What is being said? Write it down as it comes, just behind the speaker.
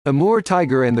Amur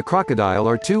tiger and the crocodile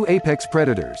are two apex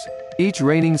predators, each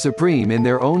reigning supreme in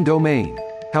their own domain.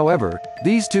 However,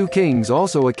 these two kings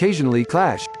also occasionally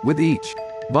clash, with each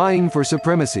vying for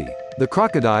supremacy. The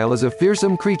crocodile is a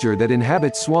fearsome creature that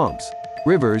inhabits swamps,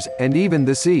 rivers, and even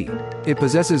the sea. It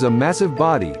possesses a massive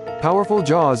body, powerful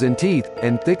jaws and teeth,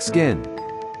 and thick skin,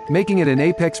 making it an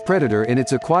apex predator in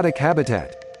its aquatic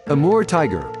habitat. Amur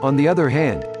tiger, on the other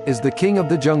hand, is the king of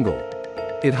the jungle.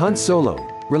 It hunts solo,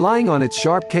 relying on its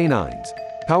sharp canines,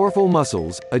 powerful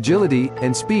muscles, agility,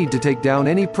 and speed to take down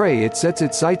any prey it sets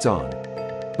its sights on.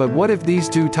 But what if these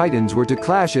two titans were to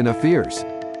clash in a fierce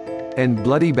and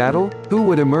bloody battle? Who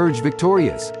would emerge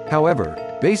victorious? However,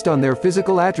 based on their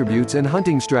physical attributes and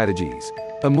hunting strategies,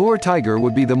 Amur tiger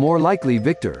would be the more likely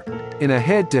victor in a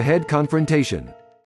head-to-head confrontation.